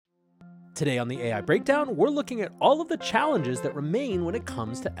Today on the AI Breakdown, we're looking at all of the challenges that remain when it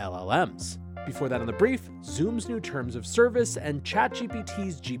comes to LLMs. Before that on the brief, Zoom's new terms of service and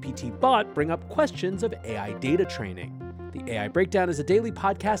ChatGPT's GPTBot bring up questions of AI data training. The AI Breakdown is a daily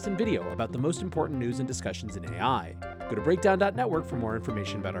podcast and video about the most important news and discussions in AI. Go to breakdown.network for more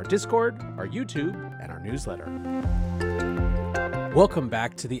information about our Discord, our YouTube, and our newsletter. Welcome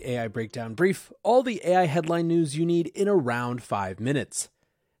back to the AI Breakdown Brief, all the AI headline news you need in around 5 minutes.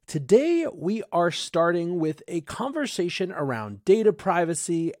 Today, we are starting with a conversation around data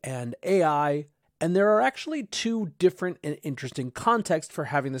privacy and AI, and there are actually two different and interesting contexts for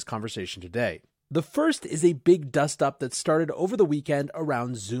having this conversation today. The first is a big dust-up that started over the weekend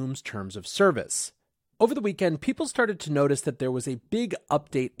around Zoom's terms of service. Over the weekend, people started to notice that there was a big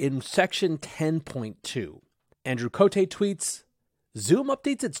update in section 10.2. Andrew Cote tweets, "Zoom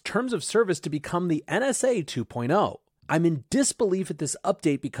updates its terms of service to become the NSA 2.0. I'm in disbelief at this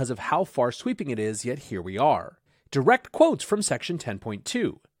update because of how far sweeping it is, yet here we are." Direct quotes from section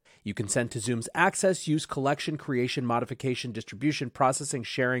 10.2. You consent to Zoom's access, use, collection, creation, modification, distribution, processing,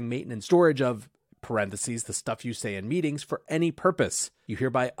 sharing, maintenance, storage of, parentheses, the stuff you say in meetings, for any purpose. You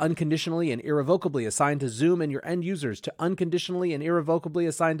hereby unconditionally and irrevocably assign to Zoom and your end users to unconditionally and irrevocably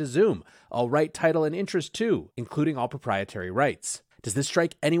assign to Zoom all right, title, and interest too, including all proprietary rights. Does this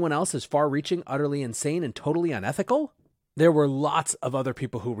strike anyone else as far-reaching, utterly insane, and totally unethical? There were lots of other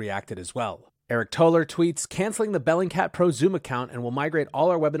people who reacted as well. Eric Toller tweets, "Canceling the Bellingcat Pro Zoom account and will migrate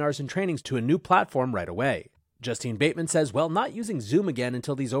all our webinars and trainings to a new platform right away." Justine Bateman says, "Well, not using Zoom again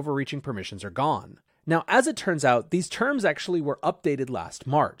until these overreaching permissions are gone." Now, as it turns out, these terms actually were updated last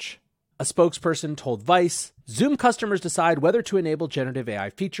March. A spokesperson told Vice, "Zoom customers decide whether to enable generative AI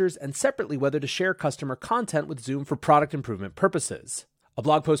features and separately whether to share customer content with Zoom for product improvement purposes." A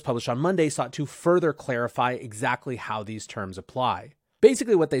blog post published on Monday sought to further clarify exactly how these terms apply.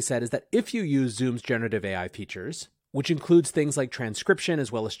 Basically, what they said is that if you use Zoom's generative AI features, which includes things like transcription as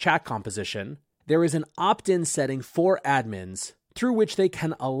well as chat composition, there is an opt-in setting for admins through which they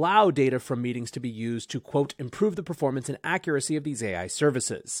can allow data from meetings to be used to, quote, improve the performance and accuracy of these AI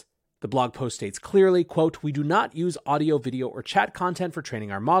services. The blog post states clearly, quote, "We do not use audio, video, or chat content for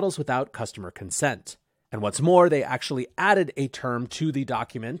training our models without customer consent." And what's more, they actually added a term to the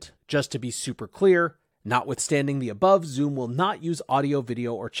document, just to be super clear. Notwithstanding the above, Zoom will not use audio,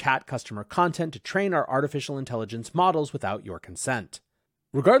 video, or chat customer content to train our artificial intelligence models without your consent.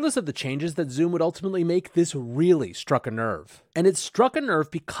 Regardless of the changes that Zoom would ultimately make, this really struck a nerve. And it struck a nerve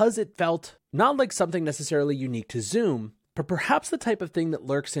because it felt not like something necessarily unique to Zoom, but perhaps the type of thing that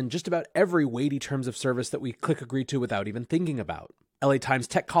lurks in just about every weighty terms of service that we click agree to without even thinking about. LA Times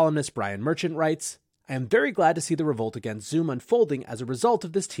tech columnist Brian Merchant writes, "I am very glad to see the revolt against Zoom unfolding as a result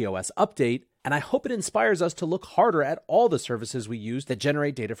of this TOS update, and I hope it inspires us to look harder at all the services we use that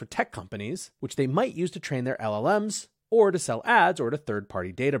generate data for tech companies, which they might use to train their LLMs, or to sell ads, or to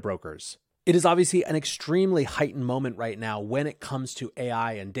third-party data brokers." It is obviously an extremely heightened moment right now when it comes to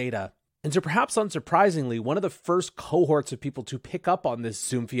AI and data. And so perhaps unsurprisingly, one of the first cohorts of people to pick up on this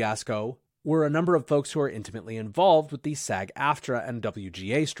Zoom fiasco were a number of folks who are intimately involved with the SAG-AFTRA and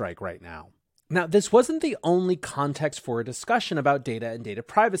WGA strike right now. Now, this wasn't the only context for a discussion about data and data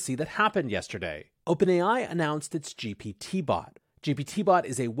privacy that happened yesterday. OpenAI announced its GPTBot. GPTBot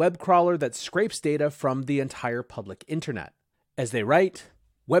is a web crawler that scrapes data from the entire public internet. As they write,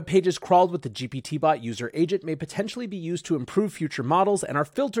 "Web pages crawled with the GPTBot user agent may potentially be used to improve future models and are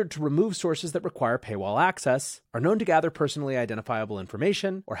filtered to remove sources that require paywall access, are known to gather personally identifiable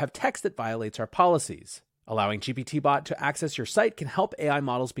information, or have text that violates our policies. Allowing GPTBot to access your site can help AI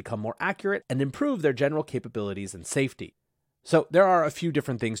models become more accurate and improve their general capabilities and safety." So there are a few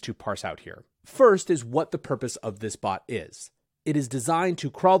different things to parse out here. First is what the purpose of this bot is. It is designed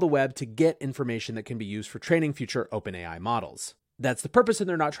to crawl the web to get information that can be used for training future OpenAI models. That's the purpose, and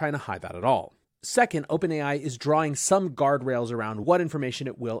they're not trying to hide that at all. Second, OpenAI is drawing some guardrails around what information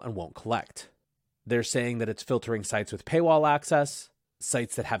it will and won't collect. They're saying that it's filtering sites with paywall access,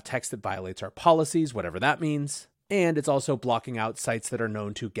 sites that have text that violates our policies, whatever that means, and it's also blocking out sites that are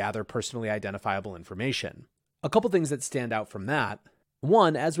known to gather personally identifiable information. A couple things that stand out from that.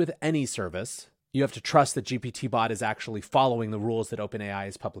 One, as with any service, you have to trust that GPTBot is actually following the rules that OpenAI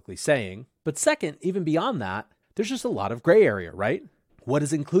is publicly saying. But second, even beyond that, there's just a lot of gray area, right? What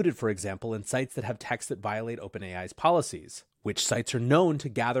is included, for example, in sites that have text that violate OpenAI's policies? Which sites are known to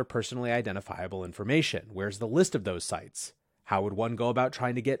gather personally identifiable information? Where's the list of those sites? How would one go about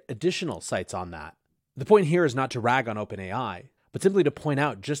trying to get additional sites on that? The point here is not to rag on OpenAI, but simply to point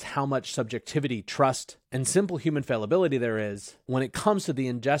out just how much subjectivity, trust, and simple human fallibility there is when it comes to the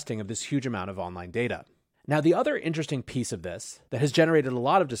ingesting of this huge amount of online data. Now, the other interesting piece of this that has generated a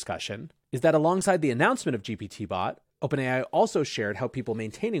lot of discussion is that alongside the announcement of GPTBot, OpenAI also shared how people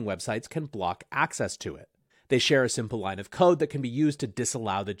maintaining websites can block access to it. They share a simple line of code that can be used to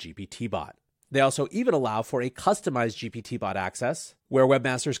disallow the GPTBot. They also even allow for a customized GPTBot access, where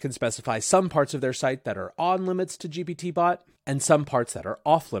webmasters can specify some parts of their site that are on limits to GPTBot and some parts that are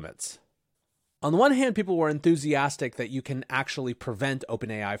off limits. On the one hand, people were enthusiastic that you can actually prevent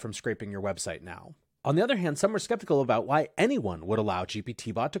OpenAI from scraping your website now. On the other hand, some were skeptical about why anyone would allow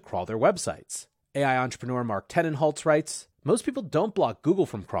GPTBot to crawl their websites. AI entrepreneur Mark Tenenholtz writes, "Most people don't block Google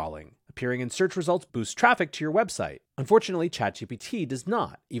from crawling. Appearing in search results boosts traffic to your website. Unfortunately, ChatGPT does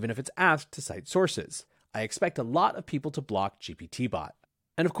not, even if it's asked to cite sources. I expect a lot of people to block GPTBot."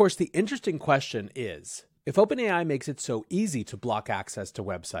 And of course, the interesting question is, if OpenAI makes it so easy to block access to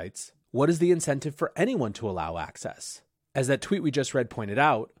websites, what is the incentive for anyone to allow access? As that tweet we just read pointed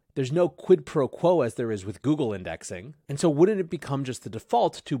out, there's no quid pro quo as there is with Google indexing, and so wouldn't it become just the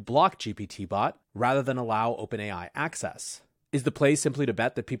default to block GPTBot rather than allow OpenAI access? Is the play simply to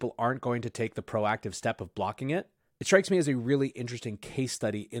bet that people aren't going to take the proactive step of blocking it? It strikes me as a really interesting case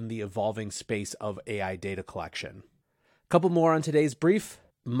study in the evolving space of AI data collection. A couple more on today's brief.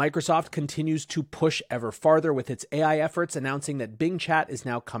 Microsoft continues to push ever farther with its AI efforts, announcing that Bing Chat is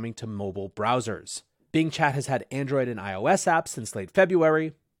now coming to mobile browsers. Bing Chat has had Android and iOS apps since late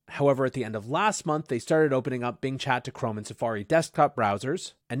February. However, at the end of last month, they started opening up Bing Chat to Chrome and Safari desktop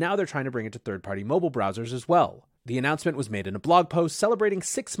browsers, and now they're trying to bring it to third-party mobile browsers as well. The announcement was made in a blog post celebrating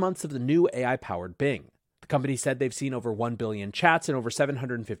 6 months of the new AI-powered Bing. The company said they've seen over 1 billion chats and over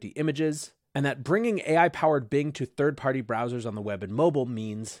 750 images, and that bringing AI-powered Bing to third-party browsers on the web and mobile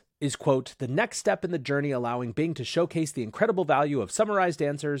is, quote, the next step in the journey allowing Bing to showcase the incredible value of summarized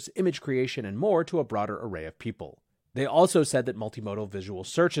answers, image creation, and more to a broader array of people. They also said that multimodal visual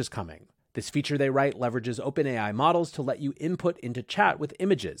search is coming. This feature, they write, leverages OpenAI models to let you input into chat with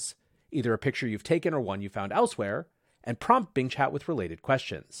images, either a picture you've taken or one you found elsewhere, and prompt Bing Chat with related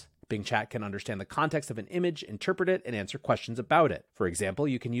questions. Bing Chat can understand the context of an image, interpret it, and answer questions about it. For example,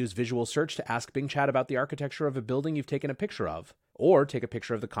 you can use visual search to ask Bing Chat about the architecture of a building you've taken a picture of, or take a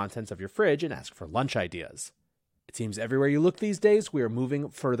picture of the contents of your fridge and ask for lunch ideas. It seems everywhere you look these days, we are moving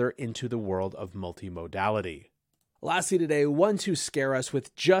further into the world of multimodality. Lastly today, one to scare us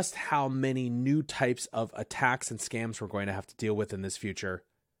with just how many new types of attacks and scams we're going to have to deal with in this future.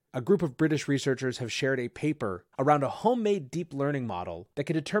 A group of British researchers have shared a paper around a homemade deep learning model that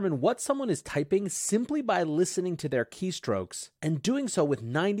can determine what someone is typing simply by listening to their keystrokes and doing so with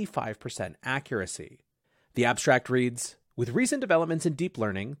 95% accuracy. The abstract reads, with recent developments in deep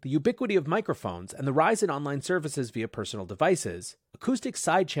learning, the ubiquity of microphones, and the rise in online services via personal devices, acoustic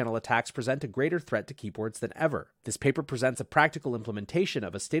side-channel attacks present a greater threat to keyboards than ever. This paper presents a practical implementation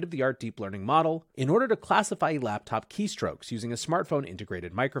of a state-of-the-art deep learning model in order to classify laptop keystrokes using a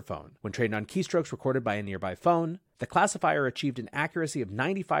smartphone-integrated microphone. When trained on keystrokes recorded by a nearby phone, the classifier achieved an accuracy of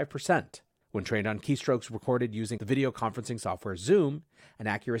 95%. When trained on keystrokes recorded using the video conferencing software Zoom, an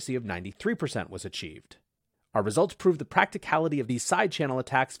accuracy of 93% was achieved. Our results prove the practicality of these side-channel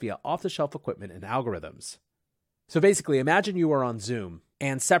attacks via off-the-shelf equipment and algorithms. So basically, imagine you are on Zoom,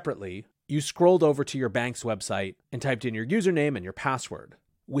 and separately, you scrolled over to your bank's website and typed in your username and your password.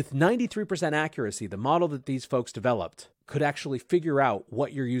 With 93% accuracy, the model that these folks developed could actually figure out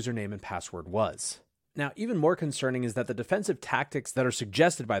what your username and password was. Now, even more concerning is that the defensive tactics that are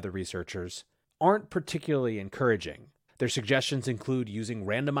suggested by the researchers aren't particularly encouraging. Their suggestions include using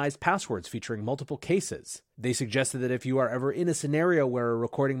randomized passwords featuring multiple cases. They suggested that if you are ever in a scenario where a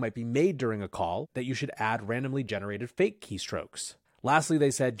recording might be made during a call, that you should add randomly generated fake keystrokes. Lastly,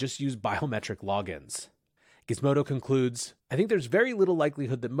 they said just use biometric logins. Gizmodo concludes, I think there's very little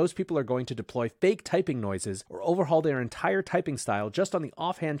likelihood that most people are going to deploy fake typing noises or overhaul their entire typing style just on the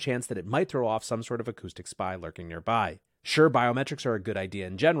offhand chance that it might throw off some sort of acoustic spy lurking nearby. Sure, biometrics are a good idea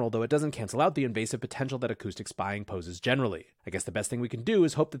in general, though it doesn't cancel out the invasive potential that acoustic spying poses generally. I guess the best thing we can do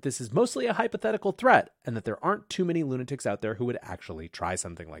is hope that this is mostly a hypothetical threat, and that there aren't too many lunatics out there who would actually try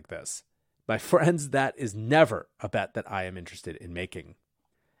something like this. My friends, that is never a bet that I am interested in making.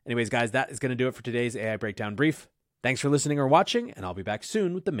 Anyways, guys, that is going to do it for today's AI Breakdown Brief. Thanks for listening or watching, and I'll be back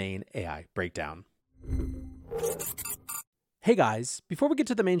soon with the main AI Breakdown. Hey guys, before we get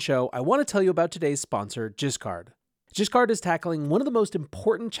to the main show, I want to tell you about today's sponsor, Giscard. Giscard is tackling one of the most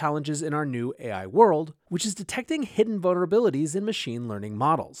important challenges in our new AI world, which is detecting hidden vulnerabilities in machine learning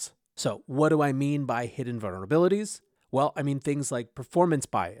models. So what do I mean by hidden vulnerabilities? Well, I mean things like performance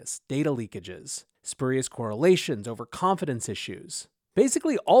bias, data leakages, spurious correlations, overconfidence issues.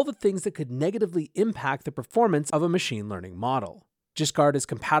 Basically all the things that could negatively impact the performance of a machine learning model. Giscard is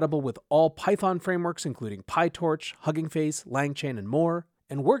compatible with all Python frameworks including PyTorch, Hugging Face, LangChain, and more.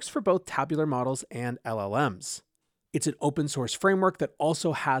 and works for both tabular models and LLMs. It's an open source framework that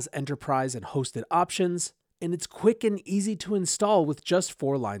also has enterprise and hosted options, and it's quick and easy to install with just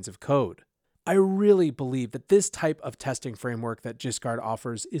 4 lines of code. I really believe that this type of testing framework that GIScard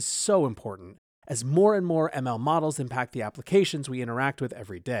offers is so important, as more and more ML models impact the applications we interact with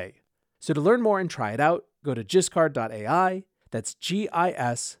every day. So to learn more and try it out, go to giscard.ai. That's GISKARD.ai.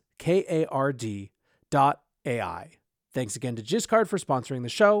 Thanks again to GIScard for sponsoring the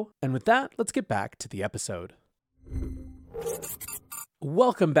show. And with that, let's get back to the episode.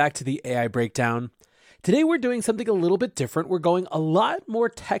 Welcome back to the AI Breakdown. Today we're doing something a little bit different. We're going a lot more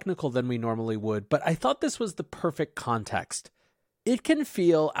technical than we normally would, but I thought this was the perfect context. It can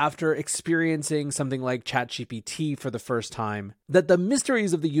feel, after experiencing something like ChatGPT for the first time, that the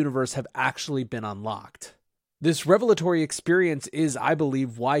mysteries of the universe have actually been unlocked. This revelatory experience is, I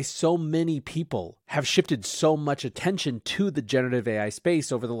believe, why so many people have shifted so much attention to the generative AI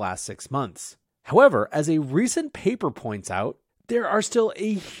space over the last 6 months. However, as a recent paper points out, there are still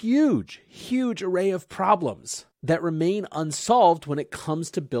a huge array of problems that remain unsolved when it comes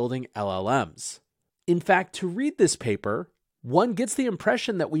to building LLMs. In fact, to read this paper, one gets the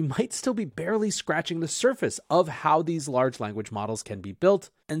impression that we might still be barely scratching the surface of how these large language models can be built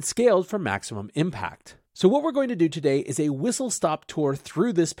and scaled for maximum impact. So what we're going to do today is a whistle-stop tour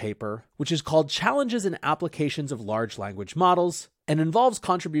through this paper, which is called Challenges and Applications of Large Language Models, and involves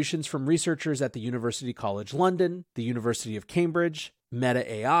contributions from researchers at the University College London, the University of Cambridge,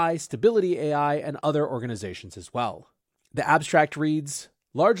 Meta AI, Stability AI, and other organizations as well. The abstract reads,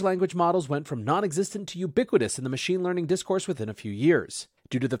 large language models went from non-existent to ubiquitous in the machine learning discourse within a few years.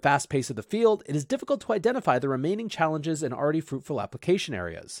 Due to the fast pace of the field, it is difficult to identify the remaining challenges in already fruitful application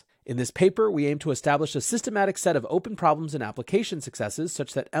areas. In this paper, we aim to establish a systematic set of open problems and application successes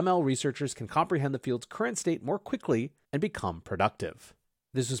such that ML researchers can comprehend the field's current state more quickly and become productive.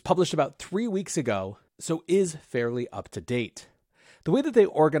 This was published about 3 weeks ago, so is fairly up to date. The way that they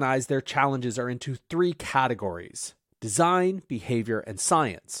organize their challenges are into 3 categories: design, behavior, and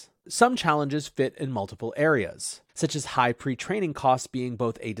science. Some challenges fit in multiple areas, such as high pre-training costs being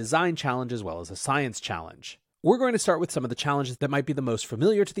both a design challenge as well as a science challenge. We're going to start with some of the challenges that might be the most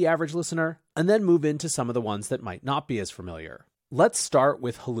familiar to the average listener, and then move into some of the ones that might not be as familiar. Let's start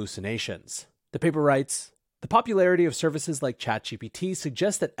with hallucinations. The paper writes, the popularity of services like ChatGPT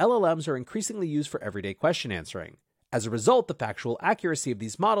suggests that LLMs are increasingly used for everyday question answering. As a result, the factual accuracy of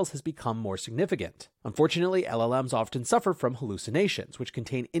these models has become more significant. Unfortunately, LLMs often suffer from hallucinations, which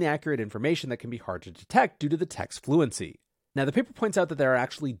contain inaccurate information that can be hard to detect due to the text fluency. Now, the paper points out that there are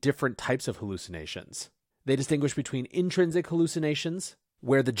actually different types of hallucinations. They distinguish between intrinsic hallucinations,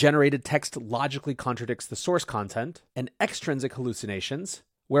 where the generated text logically contradicts the source content, and extrinsic hallucinations,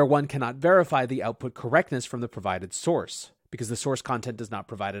 where one cannot verify the output correctness from the provided source, because the source content does not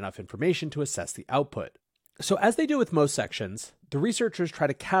provide enough information to assess the output. So as they do with most sections, the researchers try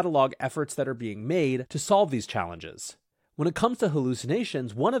to catalog efforts that are being made to solve these challenges. When it comes to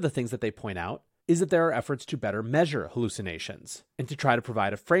hallucinations, one of the things that they point out is that there are efforts to better measure hallucinations and to try to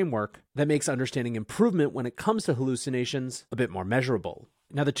provide a framework that makes understanding improvement when it comes to hallucinations a bit more measurable.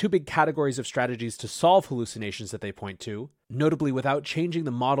 Now, the 2 big categories of strategies to solve hallucinations that they point to, notably without changing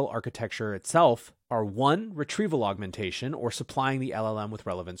the model architecture itself, are 1, retrieval augmentation, or supplying the LLM with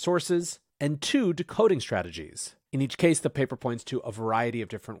relevant sources, and 2, decoding strategies. In each case, the paper points to a variety of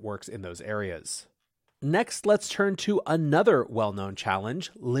different works in those areas. Next, let's turn to another well-known challenge,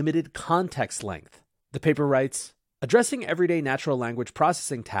 limited context length. The paper writes, addressing everyday natural language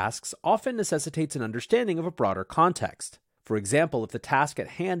processing tasks often necessitates an understanding of a broader context. For example, if the task at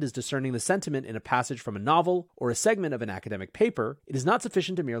hand is discerning the sentiment in a passage from a novel or a segment of an academic paper, it is not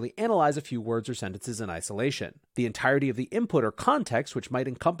sufficient to merely analyze a few words or sentences in isolation. The entirety of the input or context, which might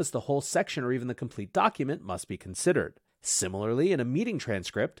encompass the whole section or even the complete document, must be considered. Similarly, in a meeting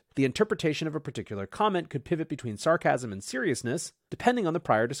transcript, the interpretation of a particular comment could pivot between sarcasm and seriousness, depending on the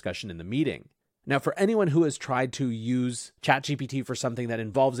prior discussion in the meeting. Now, for anyone who has tried to use ChatGPT for something that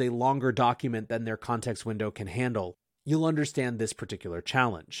involves a longer document than their context window can handle, you'll understand this particular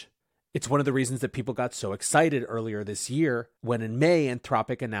challenge. It's one of the reasons that people got so excited earlier this year when in May,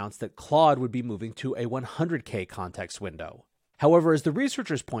 Anthropic announced that Claude would be moving to a 100K context window. However, as the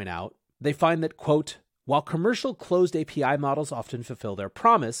researchers point out, they find that, quote, while commercial closed API models often fulfill their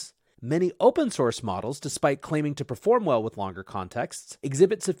promise, many open source models, despite claiming to perform well with longer contexts,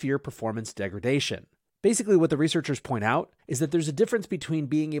 exhibit severe performance degradation. Basically, what the researchers point out is that there's a difference between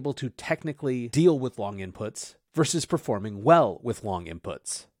being able to technically deal with long inputs versus performing well with long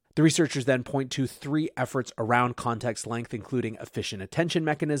inputs. The researchers then point to 3 efforts around context length, including efficient attention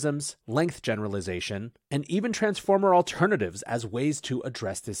mechanisms, length generalization, and even transformer alternatives as ways to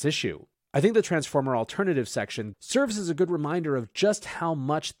address this issue. I think the transformer alternatives section serves as a good reminder of just how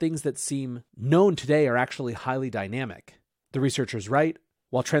much things that seem known today are actually highly dynamic. The researchers write,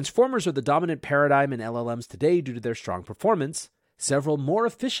 while transformers are the dominant paradigm in LLMs today due to their strong performance, several more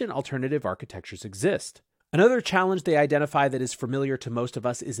efficient alternative architectures exist. Another challenge they identify that is familiar to most of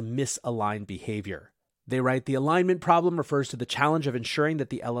us is misaligned behavior. They write, the alignment problem refers to the challenge of ensuring that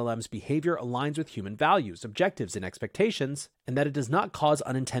the LLM's behavior aligns with human values, objectives, and expectations, and that it does not cause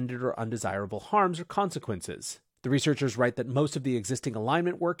unintended or undesirable harms or consequences. The researchers write that most of the existing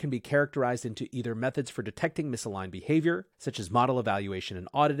alignment work can be characterized into either methods for detecting misaligned behavior, such as model evaluation and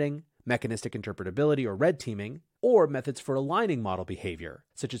auditing, mechanistic interpretability or red teaming, or methods for aligning model behavior,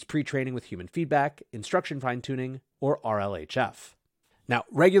 such as pre-training with human feedback, instruction fine-tuning, or RLHF. Now,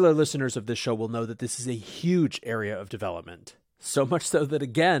 regular listeners of this show will know that this is a huge area of development. So much so that,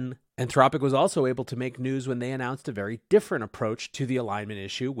 again, Anthropic was also able to make news when they announced a very different approach to the alignment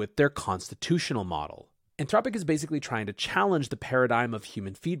issue with their constitutional model. Anthropic is basically trying to challenge the paradigm of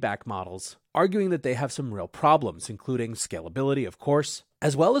human feedback models, arguing that they have some real problems, including scalability, of course,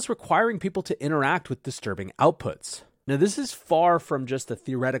 as well as requiring people to interact with disturbing outputs. Now, this is far from just a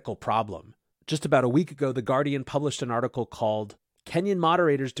theoretical problem. Just about a week ago, The Guardian published an article called Kenyan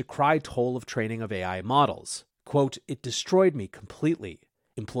Moderators Decry Toll of Training of AI Models. Quote, it destroyed me completely.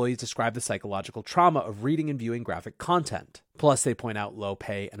 Employees describe the psychological trauma of reading and viewing graphic content. Plus, they point out low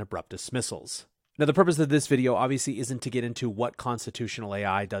pay and abrupt dismissals. Now, the purpose of this video obviously isn't to get into what constitutional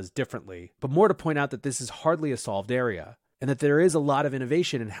AI does differently, but more to point out that this is hardly a solved area, and that there is a lot of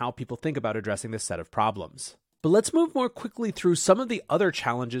innovation in how people think about addressing this set of problems. But let's move more quickly through some of the other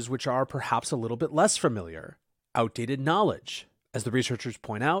challenges which are perhaps a little bit less familiar. Outdated knowledge. As the researchers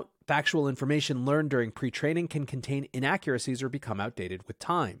point out, factual information learned during pre-training can contain inaccuracies or become outdated with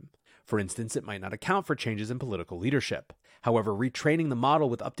time. For instance, it might not account for changes in political leadership. However, retraining the model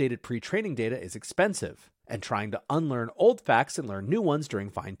with updated pre-training data is expensive, and trying to unlearn old facts and learn new ones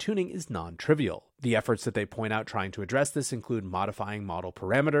during fine-tuning is non-trivial. The efforts that they point out trying to address this include modifying model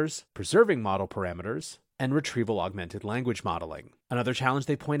parameters, preserving model parameters, and retrieval-augmented language modeling. Another challenge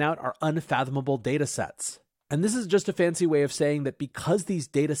they point out are unfathomable data sets. And this is just a fancy way of saying that because these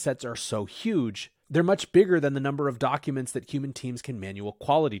data sets are so huge, they're much bigger than the number of documents that human teams can manual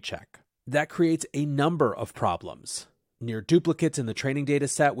quality check. That creates a number of problems. Near duplicates in the training data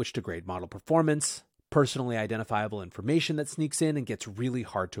set which degrade model performance, personally identifiable information that sneaks in and gets really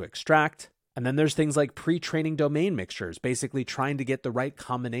hard to extract, and then there's things like pre-training domain mixtures, basically trying to get the right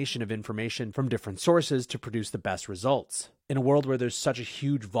combination of information from different sources to produce the best results. In a world where there's such a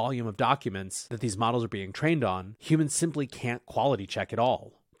huge volume of documents that these models are being trained on, humans simply can't quality check it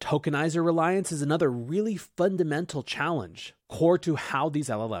all. Tokenizer reliance is another really fundamental challenge, core to how these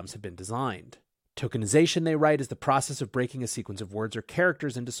LLMs have been designed. Tokenization, they write, is the process of breaking a sequence of words or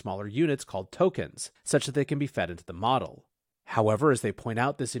characters into smaller units called tokens, such that they can be fed into the model. However, as they point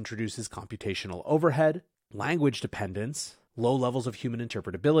out, this introduces computational overhead, language dependence, low levels of human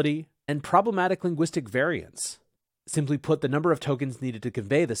interpretability, and problematic linguistic variance. Simply put, the number of tokens needed to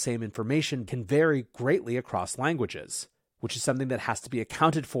convey the same information can vary greatly across languages, which is something that has to be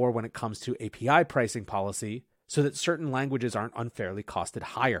accounted for when it comes to API pricing policy, so that certain languages aren't unfairly costed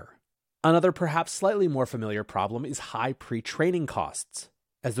higher. Another perhaps slightly more familiar problem is high pre-training costs.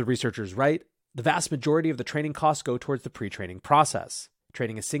 As the researchers write, the vast majority of the training costs go towards the pre-training process.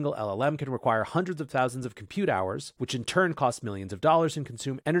 Training a single LLM can require hundreds of thousands of compute hours, which in turn cost millions of dollars and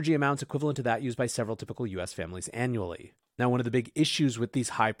consume energy amounts equivalent to that used by several typical US families annually. Now, one of the big issues with these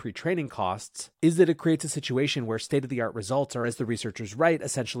high pre-training costs is that it creates a situation where state-of-the-art results are, as the researchers write,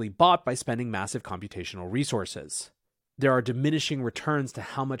 essentially bought by spending massive computational resources. There are diminishing returns to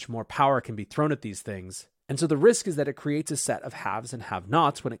how much more power can be thrown at these things, and so the risk is that it creates a set of haves and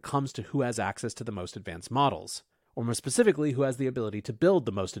have-nots when it comes to who has access to the most advanced models, or more specifically, who has the ability to build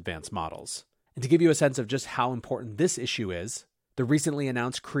the most advanced models. And to give you a sense of just how important this issue is, the recently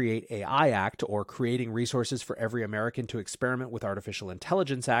announced Create AI Act, or Creating Resources for Every American to Experiment with Artificial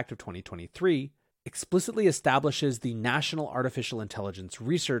Intelligence Act of 2023, explicitly establishes the National Artificial Intelligence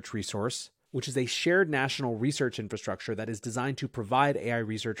Research Resource, which is a shared national research infrastructure that is designed to provide AI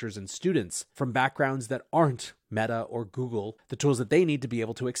researchers and students from backgrounds that aren't Meta or Google the tools that they need to be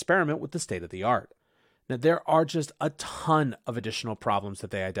able to experiment with the state of the art. Now, there are just a ton of additional problems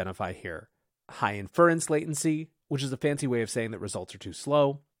that they identify here. High inference latency, which is a fancy way of saying that results are too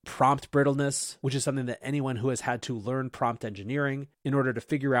slow. Prompt brittleness, which is something that anyone who has had to learn prompt engineering in order to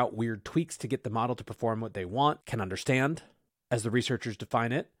figure out weird tweaks to get the model to perform what they want can understand. As the researchers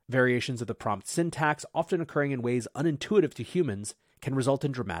define it, variations of the prompt syntax, often occurring in ways unintuitive to humans, can result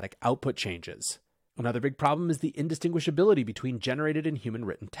in dramatic output changes. Another big problem is the indistinguishability between generated and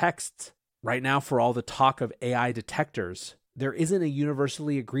human-written texts. Right now, for all the talk of AI detectors, there isn't a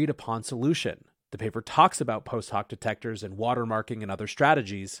universally agreed-upon solution. The paper talks about post-hoc detectors and watermarking and other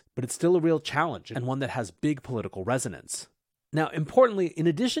strategies, but it's still a real challenge and one that has big political resonance. Now, importantly, in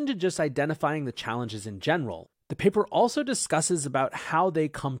addition to just identifying the challenges in general, the paper also discusses about how they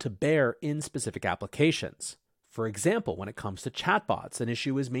come to bear in specific applications. For example, when it comes to chatbots, an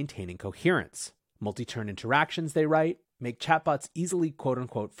issue is maintaining coherence. Multi-turn interactions, they write, make chatbots easily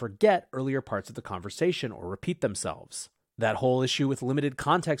quote-unquote forget earlier parts of the conversation or repeat themselves. That whole issue with limited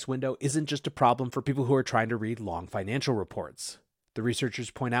context window isn't just a problem for people who are trying to read long financial reports. The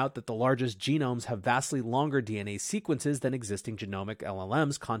researchers point out that the largest genomes have vastly longer DNA sequences than existing genomic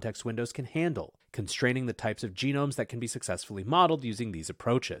LLMs context windows can handle, constraining the types of genomes that can be successfully modeled using these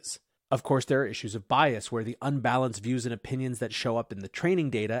approaches. Of course, there are issues of bias where the unbalanced views and opinions that show up in the training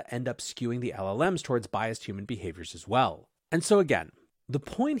data end up skewing the LLMs towards biased human behaviors as well. And so again, the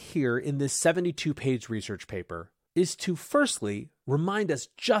point here in this 72-page research paper is to firstly remind us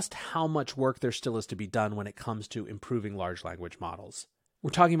just how much work there still is to be done when it comes to improving large language models.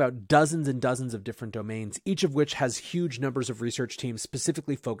 We're talking about dozens and dozens of different domains, each of which has huge numbers of research teams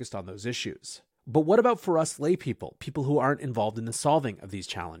specifically focused on those issues. But what about for us laypeople, people who aren't involved in the solving of these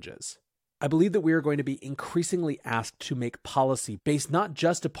challenges? I believe that we are going to be increasingly asked to make policy based not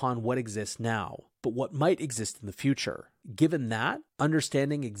just upon what exists now, but what might exist in the future. Given that,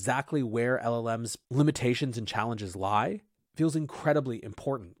 understanding exactly where LLM's limitations and challenges lie feels incredibly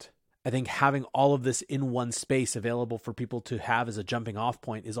important. I think having all of this in one space available for people to have as a jumping off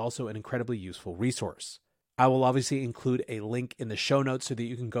point is also an incredibly useful resource. I will obviously include a link in the show notes so that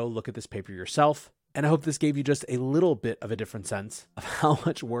you can go look at this paper yourself. And I hope this gave you just a little bit of a different sense of how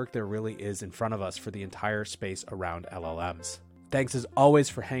much work there really is in front of us for the entire space around LLMs. Thanks as always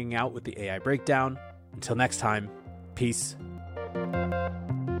for hanging out with the AI Breakdown. Until next time, peace.